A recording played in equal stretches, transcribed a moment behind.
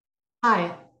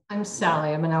Hi, I'm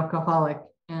Sally. I'm an alcoholic,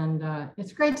 and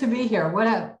it's great to be here. What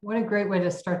a great way to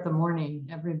start the morning.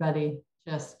 Everybody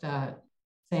just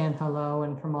saying hello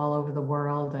and from all over the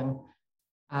world. And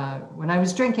when I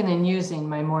was drinking and using,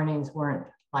 my mornings weren't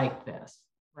like this,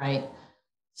 right?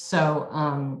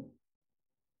 So,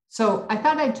 so I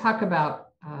thought I'd talk about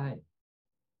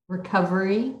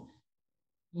recovery,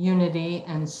 unity,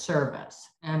 and service,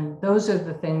 and those are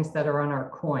the things that are on our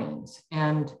coins.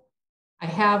 And I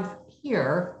have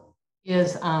here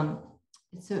is,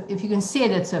 if you can see it,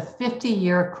 it's a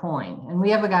 50-year coin. And we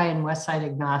have a guy in Westside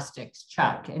Agnostics,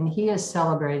 Chuck, and he is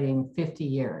celebrating 50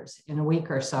 years in a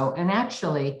week or so. And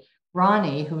actually,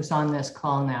 Ronnie, who's on this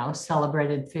call now,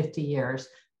 celebrated 50 years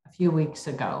a few weeks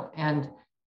ago. And,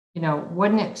 you know,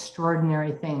 what an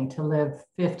extraordinary thing to live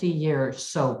 50 years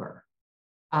sober.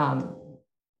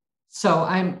 So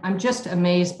I'm just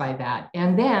amazed by that.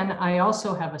 And then I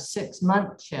also have a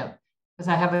 6-month chip because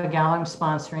I have a gal I'm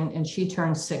sponsoring, and she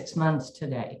turns 6 months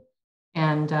today.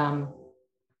 And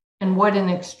what an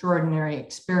extraordinary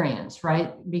experience,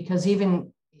 right? Because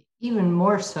even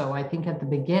more so, I think at the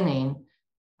beginning,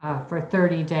 for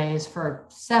 30 days, for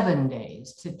 7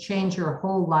 days, to change your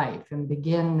whole life and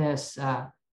begin this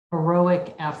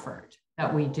heroic effort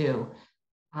that we do.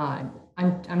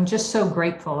 I'm just so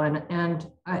grateful, and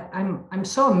I'm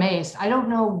so amazed. I don't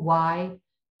know why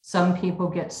some people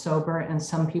get sober and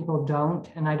some people don't,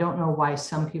 and I don't know why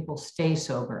some people stay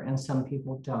sober and some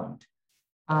people don't.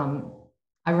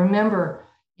 I remember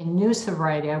in new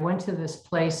sobriety, I went to this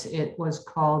place. It was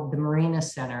called the Marina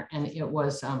Center, and it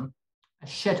was a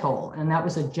shithole, and that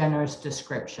was a generous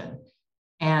description.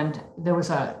 And there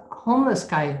was a homeless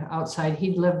guy outside.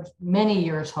 He'd lived many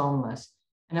years homeless.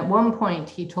 And at one point,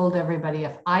 he told everybody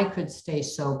if I could stay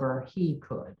sober, he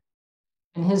could.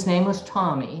 And his name was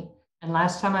Tommy. And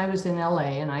last time I was in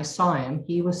LA and I saw him,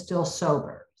 he was still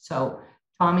sober. So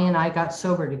Tommy and I got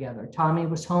sober together. Tommy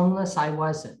was homeless, I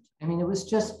wasn't. I mean, it was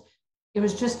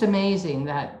just amazing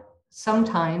that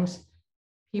sometimes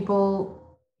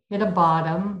people hit a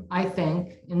bottom. I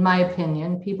think, in my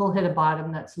opinion, people hit a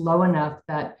bottom that's low enough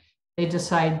that they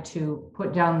decide to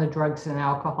put down the drugs and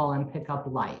alcohol and pick up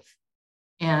life.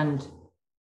 And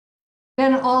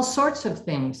then all sorts of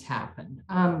things happen.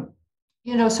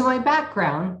 You know, so my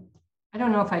background, I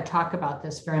don't know if I talk about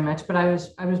this very much, but I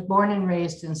was born and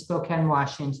raised in Spokane,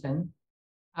 Washington.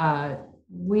 My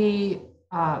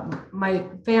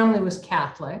family was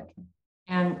Catholic,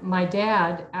 and my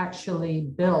dad actually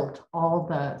built all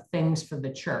the things for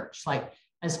the church. Like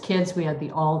as kids, we had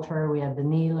the altar, we had the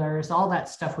kneelers, all that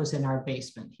stuff was in our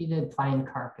basement. He did fine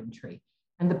carpentry.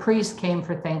 And the priest came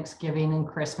for Thanksgiving and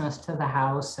Christmas to the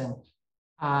house. And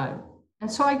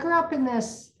so I grew up in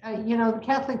this, you know, the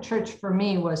Catholic Church for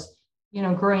me was, you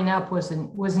know, growing up was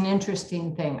an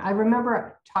interesting thing. I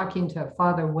remember talking to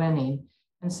Father Wenning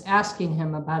and asking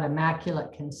him about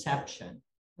Immaculate Conception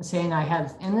and saying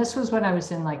and this was when I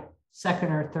was in like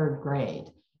 2nd or 3rd grade.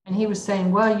 And he was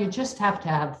saying, well, you just have to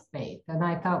have faith. And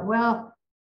I thought, well,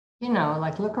 you know,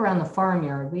 like look around the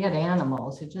farmyard, we had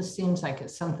animals. It just seems like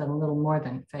it's something a little more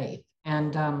than faith.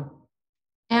 And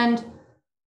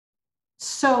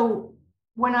so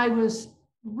when I was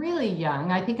really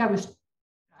young, I think it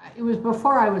was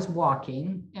before I was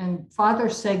walking, and Father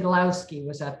Seglowski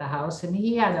was at the house, and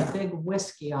he had a big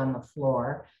whiskey on the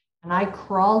floor. And I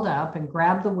crawled up and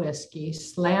grabbed the whiskey,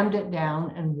 slammed it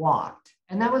down, and walked.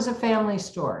 And that was a family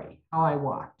story, how I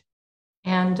walked.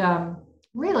 And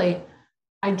really,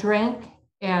 I drank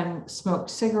and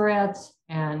smoked cigarettes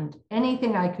and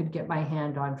anything I could get my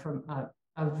hand on from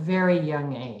a very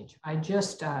young age.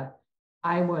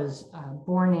 I was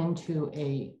born into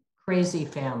a crazy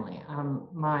family.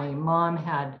 My mom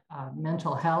had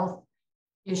mental health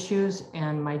issues,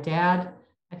 and my dad,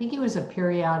 I think he was a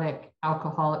periodic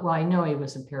alcoholic. Well, I know he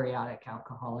was a periodic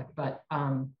alcoholic, but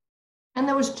and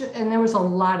there was a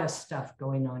lot of stuff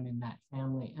going on in that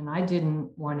family, and I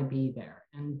didn't want to be there.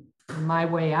 And my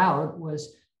way out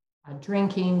was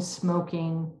drinking,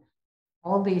 smoking,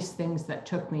 all these things that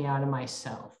took me out of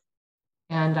myself.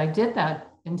 And I did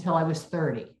that until I was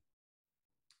 30.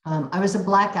 I was a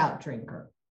blackout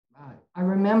drinker. I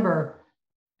remember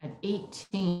at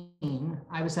 18,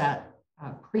 I was at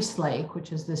Priest Lake,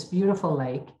 which is this beautiful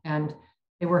lake, and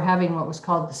they were having what was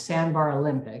called the Sandbar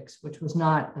Olympics, which was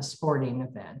not a sporting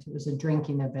event. It was a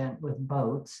drinking event with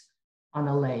boats on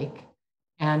a lake.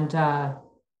 And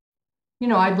you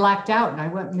know, I blacked out and I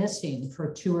went missing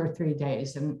for 2 or 3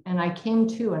 days. And I came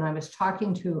to, and I was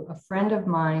talking to a friend of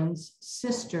mine's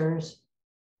sister's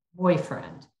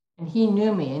boyfriend. And he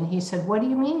knew me, and he said, what do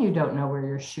you mean you don't know where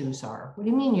your shoes are? What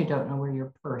do you mean you don't know where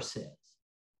your purse is?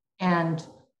 And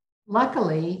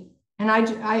luckily,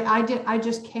 I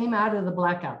just came out of the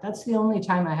blackout. That's the only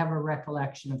time I have a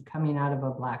recollection of coming out of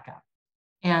a blackout.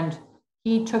 And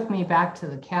he took me back to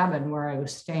the cabin where I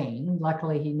was staying.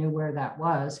 Luckily, he knew where that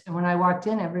was. And when I walked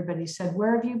in, everybody said,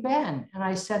 "Where have you been?" And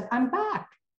I said, "I'm back.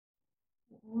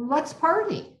 Let's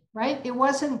party," right? It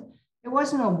wasn't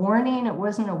a warning. It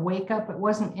wasn't a wake up. It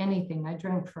wasn't anything. I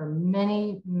drank for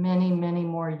many, many, many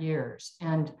more years.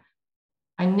 And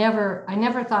I never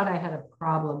thought I had a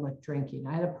problem with drinking.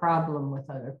 I had a problem with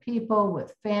other people,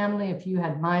 with family. If you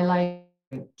had my life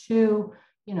too,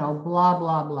 blah,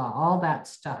 blah, blah, all that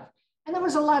stuff. And there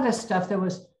was a lot of stuff. There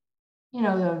was,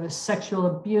 there was sexual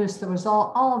abuse. There was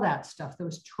all that stuff. There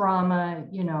was trauma,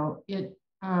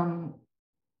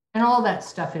 and all that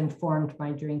stuff informed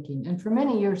my drinking. And for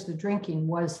many years, the drinking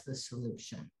was the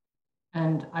solution.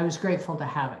 And I was grateful to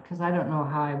have it because I don't know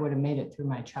how I would have made it through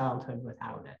my childhood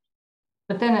without it.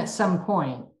 But then at some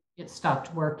point, it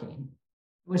stopped working.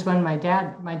 It was when my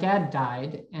dad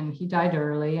died, and he died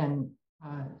early. And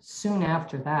soon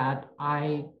after that,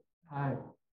 a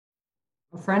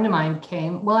friend of mine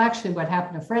came. Well, actually, what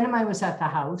happened, a friend of mine was at the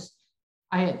house.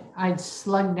 I'd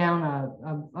slugged down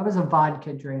I was a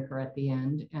vodka drinker at the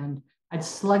end, and I'd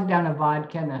slugged down a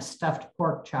vodka and a stuffed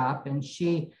pork chop. And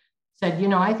she said,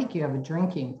 "I think you have a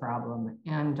drinking problem."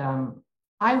 And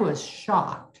I was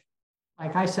shocked.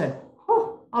 Like I said,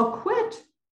 "Oh, I'll quit."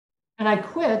 And I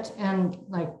quit. And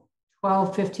like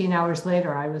 12, 15 hours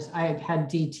later, I had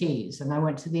DTs, and I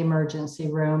went to the emergency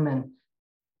room, and,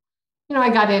 I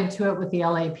got into it with the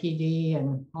LAPD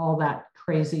and all that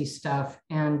crazy stuff.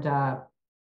 And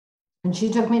she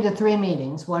took me to 3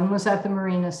 meetings. One was at the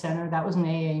Marina Center. That was an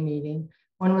AA meeting.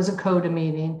 One was a CODA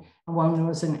meeting, and one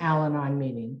was an Al-Anon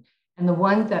meeting. And the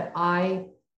one that I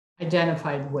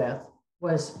identified with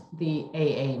was the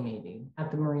AA meeting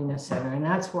at the Marina Center. And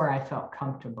that's where I felt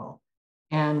comfortable.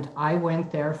 And I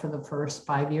went there for the first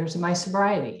 5 years of my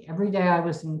sobriety. Every day I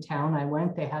was in town, I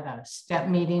went. They had a step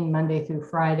meeting Monday through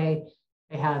Friday.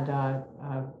 They had,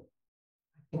 I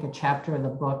think, a chapter of the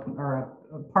book, or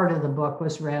a part of the book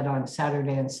was read on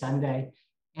Saturday and Sunday.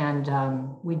 And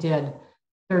we did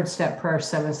 3rd step prayer,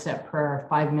 7th step prayer,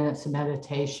 5 minutes of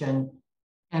meditation.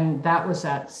 And that was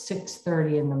at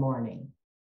 6:30 in the morning.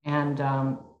 And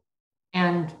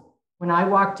when I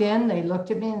walked in, they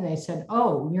looked at me and they said,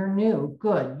 "Oh, you're new.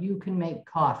 Good. You can make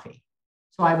coffee."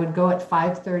 So I would go at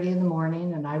 5:30 in the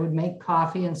morning, and I would make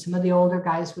coffee, and some of the older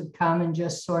guys would come and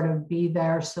just sort of be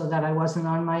there so that I wasn't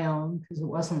on my own, because it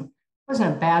wasn't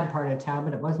a bad part of town,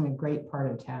 but it wasn't a great part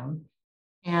of town.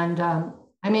 And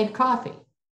I made coffee.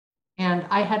 And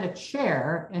I had a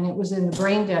chair, and it was in the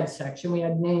brain dead section. We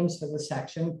had names for the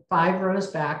section, 5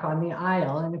 rows back on the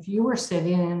aisle. And if you were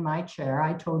sitting in my chair,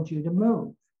 I told you to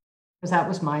move, because that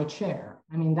was my chair.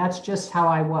 I mean, that's just how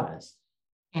I was.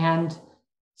 And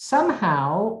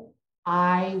somehow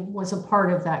I was a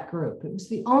part of that group. It was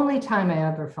the only time I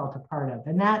ever felt a part of.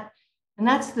 And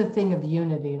that's the thing of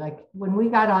unity. Like when we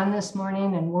got on this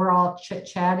morning and we're all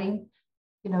chit-chatting,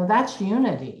 that's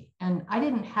unity. And I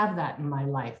didn't have that in my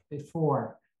life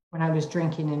before when I was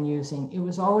drinking and using. It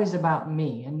was always about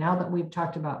me. And now that we've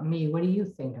talked about me, what do you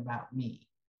think about me?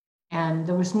 And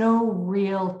there was no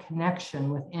real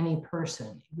connection with any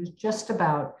person. It was just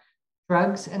about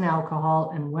drugs and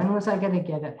alcohol. And when was I going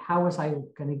to get it? How was I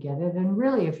going to get it? And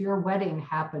really, if your wedding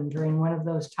happened during one of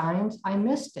those times, I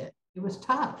missed it. It was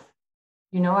tough.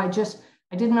 I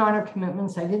didn't honor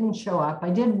commitments. I didn't show up. I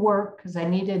did work because I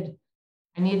needed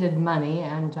money,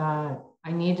 and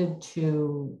I needed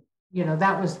to,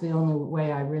 that was the only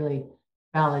way I really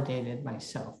validated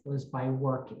myself, was by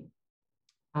working.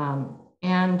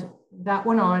 And that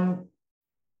went on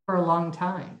for a long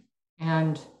time.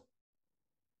 And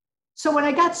so when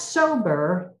I got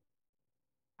sober,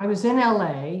 I was in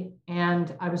LA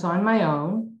and I was on my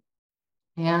own,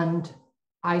 and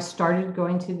I started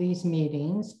going to these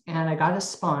meetings, and I got a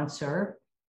sponsor.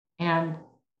 And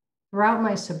throughout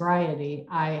my sobriety,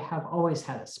 I have always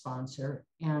had a sponsor,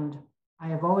 and I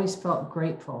have always felt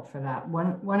grateful for that.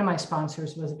 One of my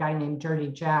sponsors was a guy named Dirty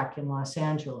Jack in Los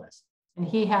Angeles, and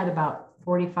he had about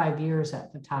 45 years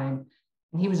at the time,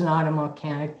 and he was an auto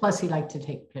mechanic, plus he liked to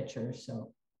take pictures,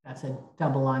 so that's a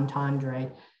double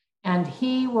entendre. And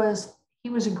he was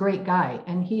a great guy,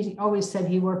 and he always said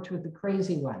he worked with the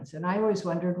crazy ones, and I always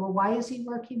wondered, well, why is he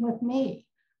working with me?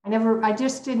 I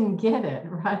just didn't get it,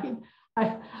 right?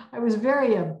 I was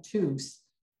very obtuse.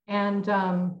 And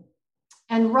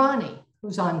Ronnie,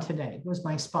 who's on today, was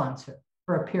my sponsor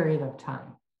for a period of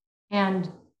time.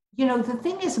 And, the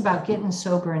thing is about getting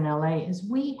sober in LA is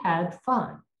we had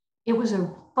fun. It was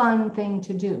a fun thing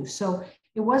to do. So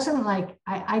it wasn't like,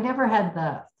 I never had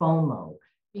the FOMO.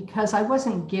 because I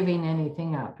wasn't giving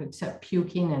anything up except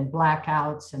puking and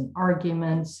blackouts and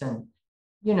arguments and,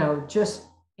 just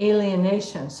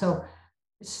alienation. So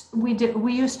we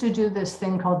used to do this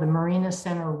thing called the Marina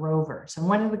Center Rovers. And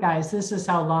one of the guys, this is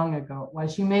how long ago it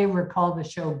was, you may recall the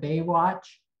show Baywatch.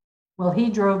 Well, he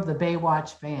drove the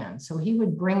Baywatch van. So he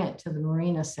would bring it to the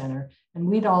Marina Center and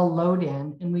we'd all load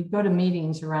in and we'd go to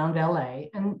meetings around LA.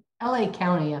 And LA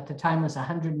County at the time was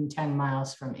 110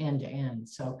 miles from end to end.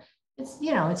 So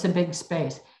it's a big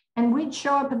space. And we'd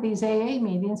show up at these AA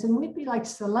meetings and we'd be like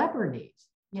celebrities,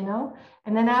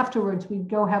 and then afterwards we'd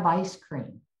go have ice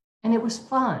cream and it was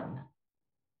fun.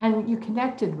 And you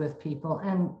connected with people.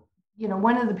 And,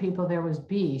 one of the people there was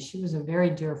Bee. She was a very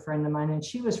dear friend of mine and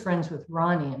she was friends with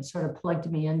Ronnie and sort of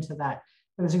plugged me into that.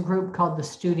 There was a group called the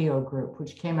Studio Group,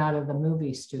 which came out of the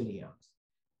movie studios.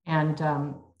 And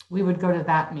we would go to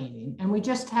that meeting and we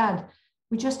just had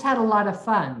a lot of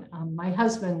fun. My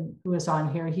husband, who is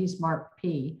on here, he's Mark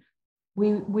P.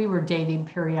 We were dating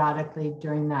periodically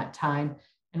during that time,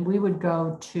 and we would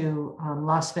go to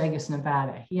Las Vegas,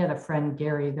 Nevada. He had a friend,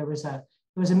 Gary. There was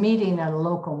a meeting at a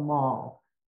local mall,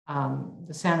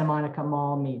 the Santa Monica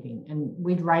Mall meeting, and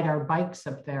we'd ride our bikes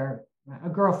up there. A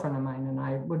girlfriend of mine and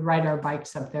I would ride our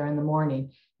bikes up there in the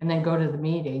morning and then go to the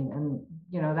meeting.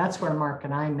 And, that's where Mark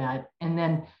and I met. And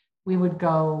then we would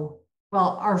go.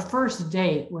 Well, our first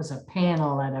date was a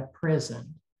panel at a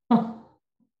prison,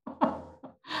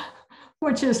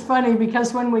 which is funny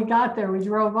because when we got there, we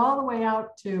drove all the way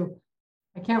out to,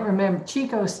 I can't remember,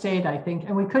 Chico State, I think,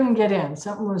 and we couldn't get in.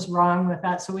 Something was wrong with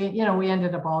that. So we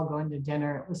ended up all going to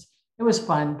dinner. It was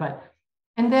fun,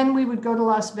 and then we would go to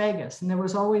Las Vegas and there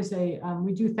was always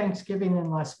we do Thanksgiving in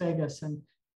Las Vegas. And,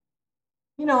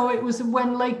 it was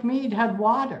when Lake Mead had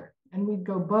water and we'd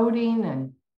go boating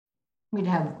and we'd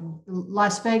have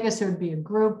Las Vegas, there would be a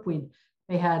group.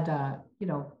 They had,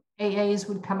 AAs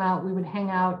would come out, we would hang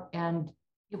out, and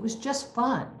it was just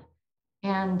fun.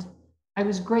 And I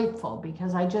was grateful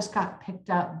because I just got picked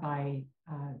up by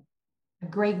a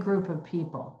great group of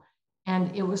people.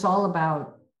 And it was all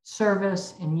about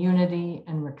service and unity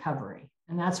and recovery.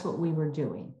 And that's what we were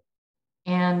doing.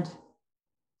 And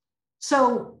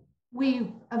so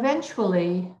we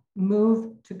eventually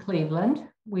moved to Cleveland.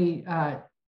 We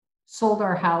sold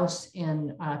our house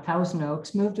in Thousand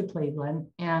Oaks, moved to Cleveland,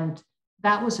 and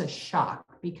that was a shock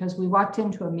because we walked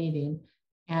into a meeting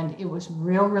and it was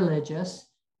real religious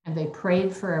and they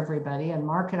prayed for everybody. And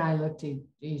Mark and I looked at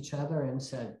each other and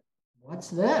said, "What's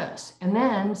this?" And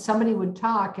then somebody would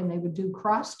talk and they would do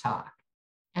crosstalk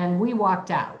and we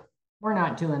walked out. We're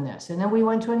not doing this. And then we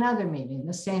went to another meeting.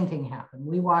 The same thing happened.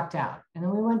 We walked out. And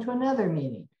then we went to another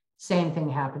meeting. Same thing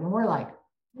happened. And we're like,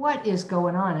 what is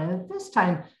going on? And at this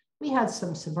time, we had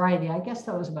some sobriety. I guess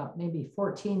that was about maybe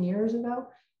 14 years ago.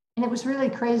 And it was really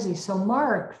crazy. So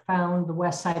Mark found the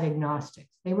West Side Agnostics.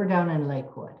 They were down in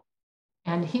Lakewood.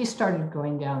 And he started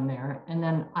going down there. And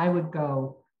then I would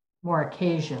go more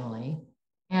occasionally.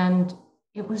 And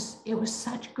it was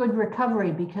such good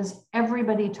recovery because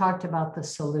everybody talked about the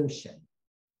solution.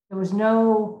 It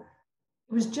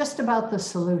was just about the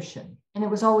solution. And it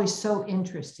was always so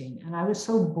interesting. And I was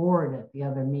so bored at the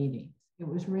other meetings. It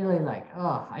was really like,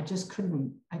 oh, I just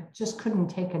couldn't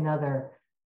take another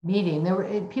meeting.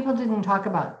 People didn't talk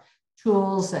about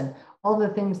tools and all the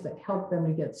things that helped them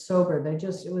to get sober. It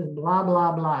was blah,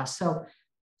 blah, blah. So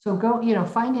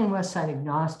finding West Side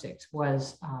Agnostics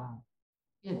was,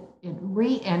 it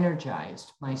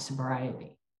re-energized my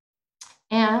sobriety.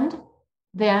 And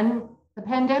then the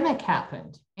pandemic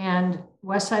happened and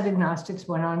West Side Agnostics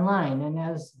went online. And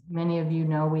as many of you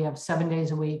know, we have 7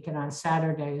 days a week. And on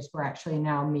Saturdays, we're actually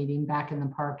now meeting back in the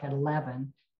park at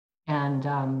 11.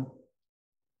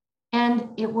 And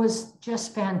it was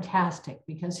just fantastic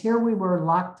because here we were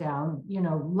locked down.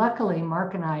 Luckily,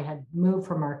 Mark and I had moved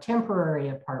from our temporary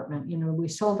apartment. We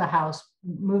sold the house,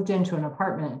 moved into an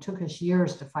apartment. It took us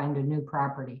years to find a new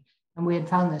property. And we had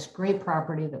found this great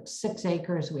property that was 6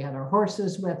 acres. We had our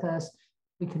horses with us.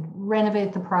 We could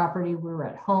renovate the property. We were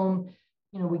at home.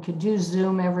 We could do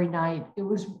Zoom every night. It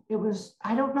was,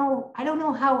 I don't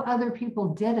know how other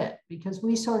people did it because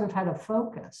we sort of had a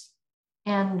focus.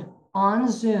 And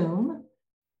on Zoom,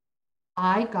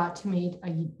 I got to meet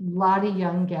a lot of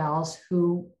young gals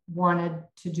who wanted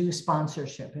to do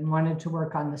sponsorship and wanted to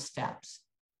work on the steps.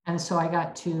 And so I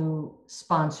got to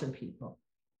sponsor people.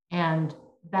 And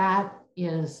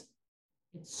it's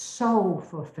so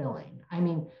fulfilling. I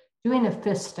mean, doing a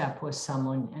 5th step with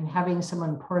someone and having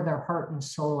someone pour their heart and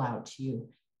soul out to you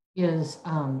is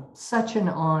such an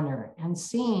honor. And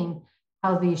seeing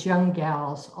how these young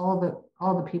gals, all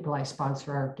the people I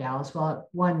sponsor are gals. Well,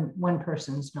 one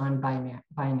person's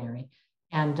non-binary,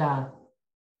 And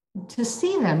to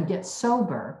see them get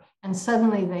sober and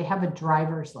suddenly they have a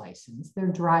driver's license, they're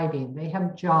driving, they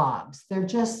have jobs, they're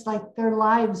just like their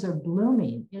lives are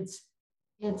blooming. It's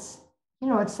it's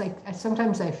like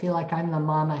sometimes I feel like I'm the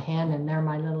mama hen and they're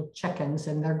my little chickens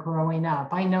and they're growing up.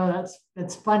 I know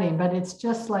that's funny, but it's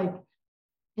just like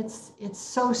it's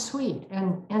so sweet.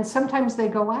 And sometimes they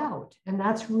go out, and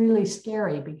that's really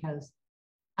scary because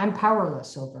I'm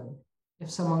powerless over if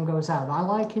someone goes out.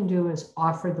 All I can do is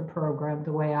offer the program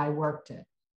the way I worked it.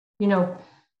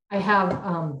 I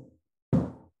have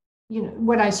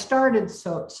when I started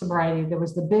sobriety, there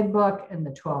was the big book and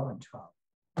the 12 and 12.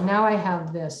 And now I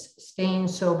have this Staying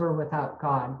Sober Without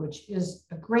God, which is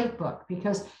a great book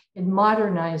because it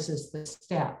modernizes the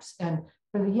steps. And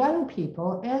for the young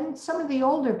people and some of the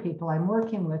older people I'm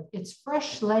working with, it's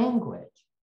fresh language.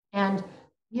 And,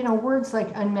 words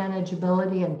like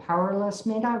unmanageability and powerless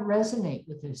may not resonate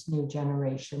with this new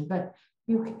generation, but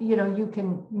you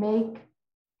can make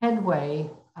headway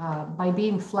by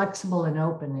being flexible and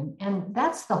open. And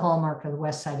that's the hallmark of the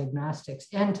West Side Agnostics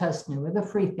and Tusnu, or the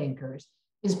free thinkers,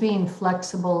 is being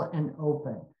flexible and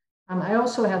open. I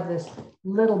also have this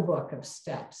little book of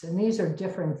steps, and these are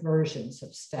different versions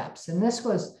of steps. And this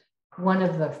was one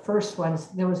of the first ones.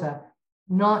 There was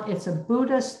it's a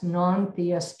Buddhist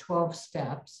non-theist 12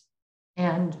 steps.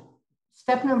 And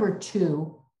step number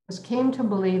 2 was came to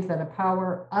believe that a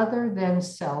power other than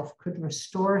self could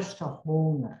restore us to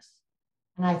wholeness.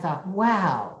 And I thought,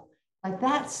 wow, like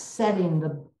that's setting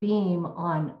the beam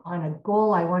on a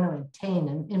goal I want to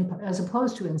attain. And as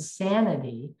opposed to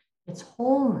insanity, it's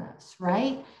wholeness,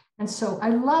 right? And so I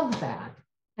love that.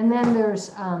 And then there's,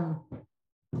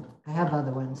 I have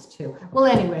other ones too. Well,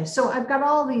 anyway, so I've got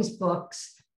all these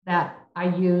books that I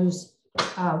use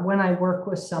when I work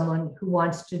with someone who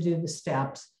wants to do the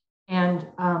steps, and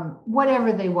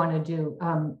whatever they want to do.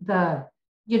 The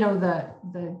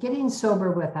Getting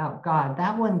Sober Without God,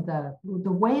 that one,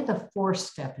 the way the 4th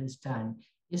step is done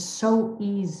is so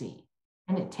easy.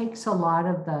 And it takes a lot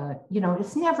of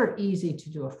it's never easy to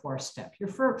do a 4th step. Your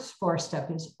first 4th step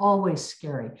is always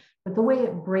scary, but the way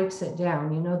it breaks it down,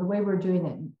 the way we're doing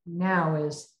it now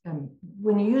is,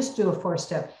 when you used to do a 4th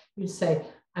step, you'd say,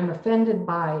 I'm offended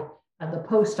by the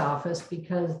post office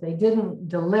because they didn't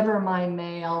deliver my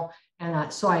mail.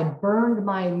 And so I burned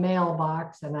my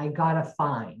mailbox and I got a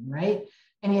fine, right?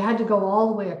 And you had to go all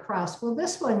the way across. Well,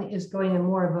 this one is going in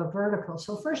more of a vertical.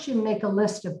 So first you make a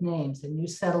list of names and you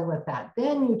settle with that.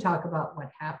 Then you talk about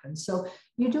what happened. So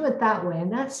you do it that way.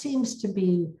 And that seems to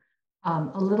be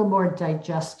a little more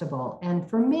digestible. And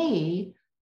for me,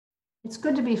 it's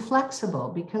good to be flexible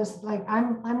because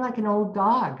I'm like an old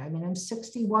dog. I mean, I'm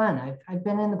 61. I've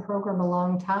been in the program a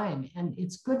long time, and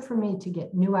it's good for me to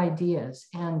get new ideas.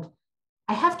 And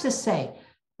I have to say,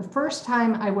 the first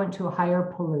time I went to a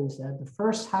higher palooza,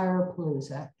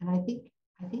 and I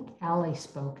think Allie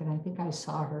spoke, and I think I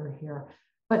saw her here,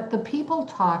 but the people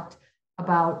talked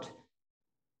about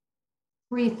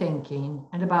free thinking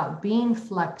and about being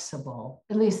flexible.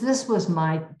 At least this was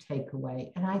my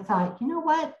takeaway. And I thought, you know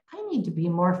what? I need to be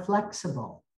more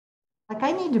flexible. Like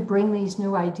I need to bring these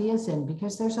new ideas in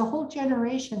because there's a whole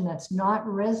generation that's not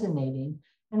resonating.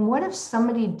 And what if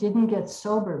somebody didn't get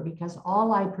sober because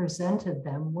all I presented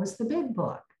them was the big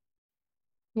book?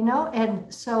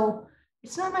 And so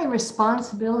it's not my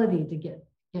responsibility to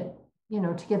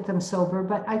get them sober,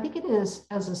 but I think it is,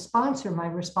 as a sponsor, my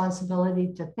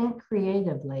responsibility to think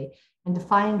creatively and to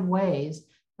find ways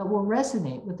that will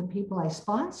resonate with the people I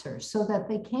sponsor so that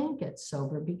they can get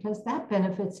sober, because that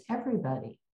benefits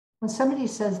everybody. When somebody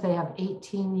says they have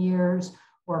 18 years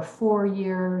or 4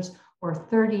 years or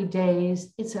 30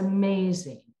 days, it's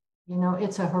amazing.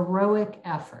 It's a heroic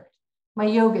effort. My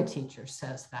yoga teacher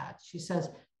says that. She says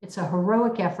it's a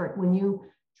heroic effort when you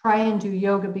try and do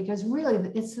yoga, because really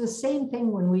it's the same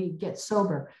thing when we get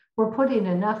sober. We're putting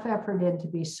enough effort in to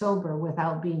be sober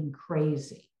without being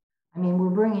crazy. I mean,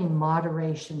 we're bringing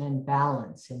moderation and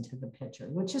balance into the picture,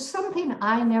 which is something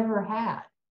I never had.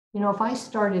 If I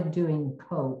started doing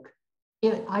Coke,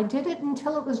 I did it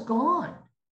until it was gone,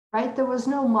 right? There was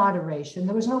no moderation.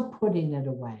 There was no putting it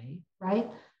away, right?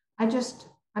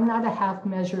 I'm not a half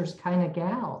measures kind of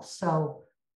gal. So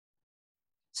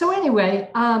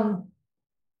anyway,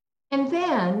 and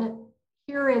then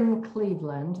here in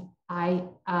Cleveland, I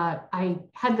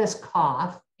had this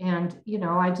cough, and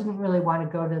I didn't really want to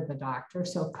go to the doctor.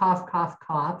 So cough, cough,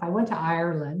 cough. I went to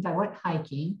Ireland. I went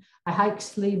hiking. I hiked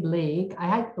Slieve League. I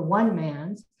hiked the one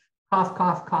man's cough,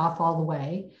 cough, cough all the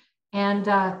way. And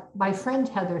my friend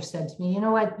Heather said to me, you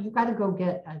know what? You got to go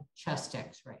get a chest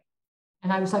X-ray.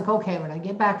 And I was like, okay, when I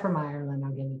get back from Ireland,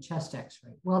 I'll get a chest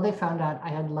x-ray. Well, they found out I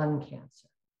had lung cancer.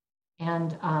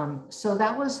 And so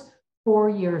that was 4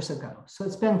 years ago. So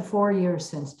it's been 4 years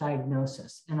since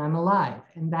diagnosis, and I'm alive.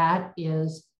 And that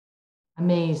is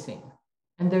amazing.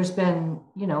 And there's been,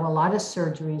 you know, a lot of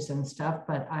surgeries and stuff,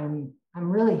 but I'm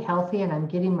really healthy and I'm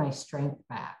getting my strength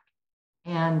back.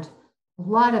 And a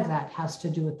lot of that has to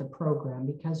do with the program,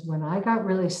 because when I got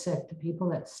really sick, the people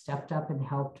that stepped up and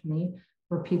helped me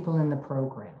were people in the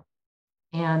program.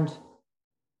 And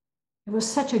it was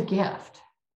such a gift.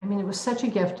 I mean, it was such a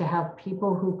gift to have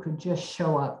people who could just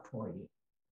show up for you.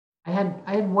 I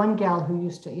had one gal who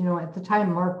used to, you know, at the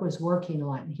time Mark was working a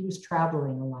lot and he was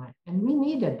traveling a lot, and we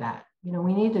needed that. You know,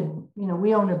 we needed, you know,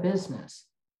 we own a business.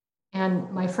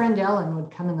 And my friend Ellen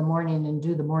would come in the morning and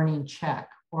do the morning check,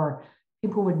 or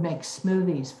people would make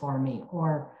smoothies for me,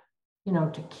 or, you know,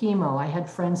 to chemo. I had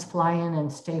friends fly in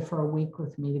and stay for a week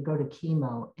with me to go to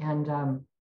chemo.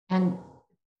 And,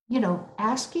 you know,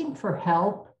 asking for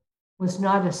help was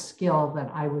not a skill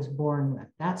that I was born with.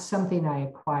 That's something I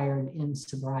acquired in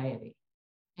sobriety.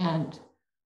 And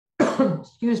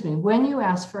excuse me, when you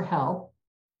ask for help,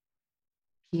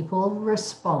 people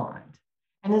respond.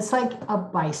 And it's like a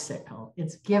bicycle.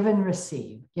 It's give and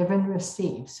receive, give and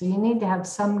receive. So you need to have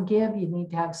some give, you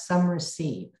need to have some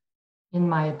receive, in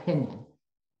my opinion.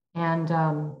 And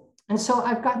so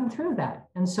I've gotten through that.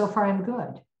 And so far I'm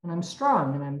good and I'm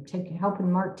strong, and I'm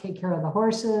helping Mark take care of the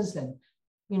horses. And,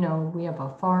 you know, we have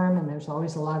a farm and there's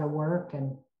always a lot of work.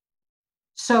 And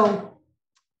so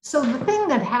the thing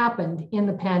that happened in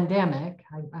the pandemic,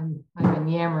 I've been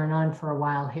yammering on for a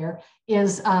while here,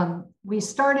 is we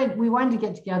wanted to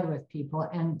get together with people.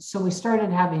 And so we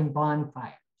started having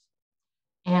bonfires.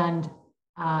 And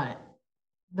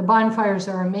the bonfires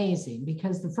are amazing,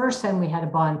 because the first time we had a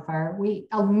bonfire,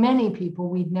 many people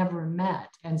we'd never met,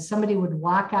 and somebody would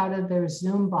walk out of their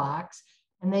Zoom box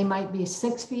and they might be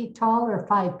 6 feet tall or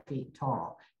 5 feet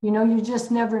tall. You know, you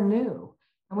just never knew.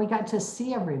 And we got to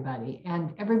see everybody,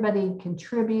 and everybody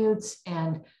contributes,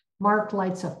 and Mark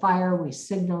lights a fire. We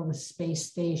signal the space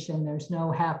station. There's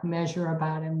no half measure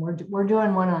about it. We're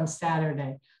doing one on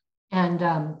Saturday. And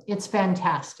it's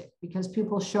fantastic because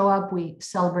people show up. We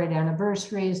celebrate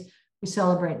anniversaries. We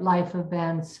celebrate life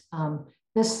events.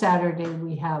 This Saturday,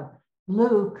 we have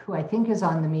Luke, who I think is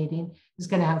on the meeting, is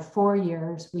going to have 4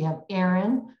 years. We have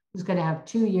Aaron, who's going to have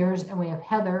 2 years. And we have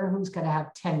Heather, who's going to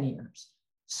have 10 years.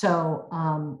 So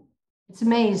it's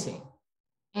amazing.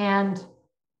 And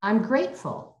I'm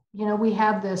grateful. You know, we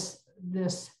have this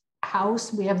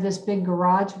house, we have this big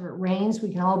garage. If it rains, we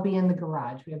can all be in the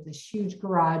garage. We have this huge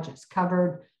garage, it's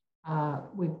covered.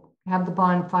 We have the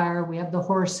bonfire, we have the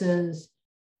horses.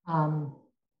 And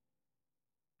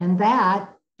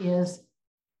that is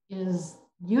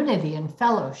unity and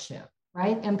fellowship,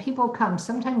 right? And people come,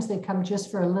 sometimes they come just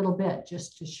for a little bit,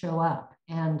 just to show up.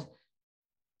 And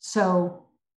so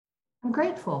I'm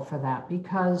grateful for that,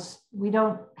 because we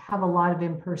don't have a lot of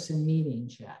in-person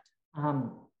meetings yet.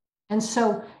 And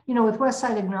so, you know, with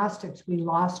Westside Agnostics, we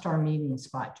lost our meeting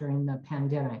spot during the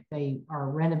pandemic. They are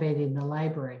renovating the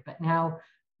library, but now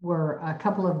a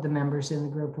couple of the members in the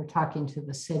group are talking to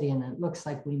the city, and it looks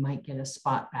like we might get a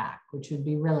spot back, which would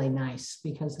be really nice,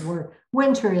 because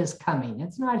winter is coming.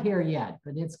 It's not here yet,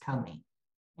 but it's coming.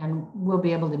 And we'll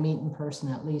be able to meet in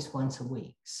person at least once a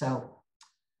week. So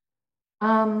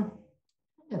I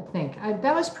think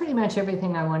that was pretty much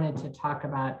everything I wanted to talk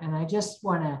about. And I just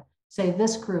want to say,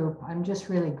 this group, I'm just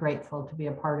really grateful to be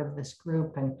a part of this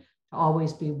group and to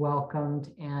always be welcomed.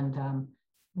 And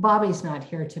Bobby's not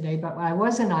here today, but I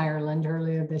was in Ireland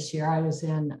earlier this year. I was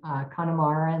in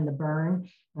Connemara and the Burn,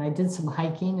 and I did some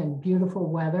hiking and beautiful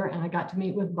weather, and I got to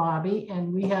meet with Bobby,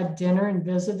 and we had dinner and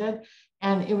visited,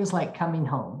 and it was like coming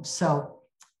home. So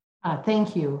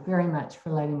thank you very much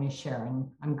for letting me share, and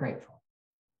I'm grateful.